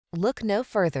Look no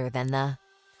further than the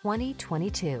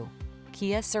 2022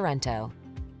 Kia Sorento.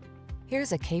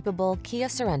 Here's a capable Kia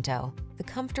Sorento, the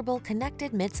comfortable,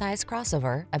 connected midsize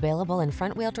crossover available in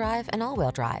front-wheel drive and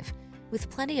all-wheel drive. With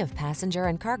plenty of passenger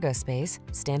and cargo space,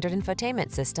 standard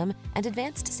infotainment system, and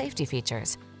advanced safety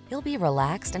features, you'll be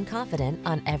relaxed and confident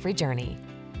on every journey.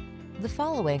 The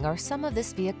following are some of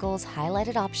this vehicle's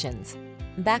highlighted options: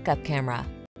 backup camera,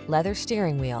 leather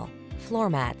steering wheel, floor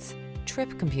mats,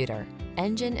 trip computer,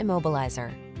 engine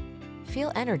immobilizer.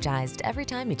 Feel energized every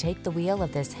time you take the wheel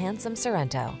of this handsome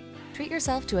Sorento. Treat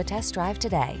yourself to a test drive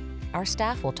today. Our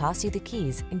staff will toss you the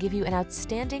keys and give you an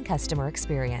outstanding customer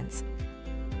experience.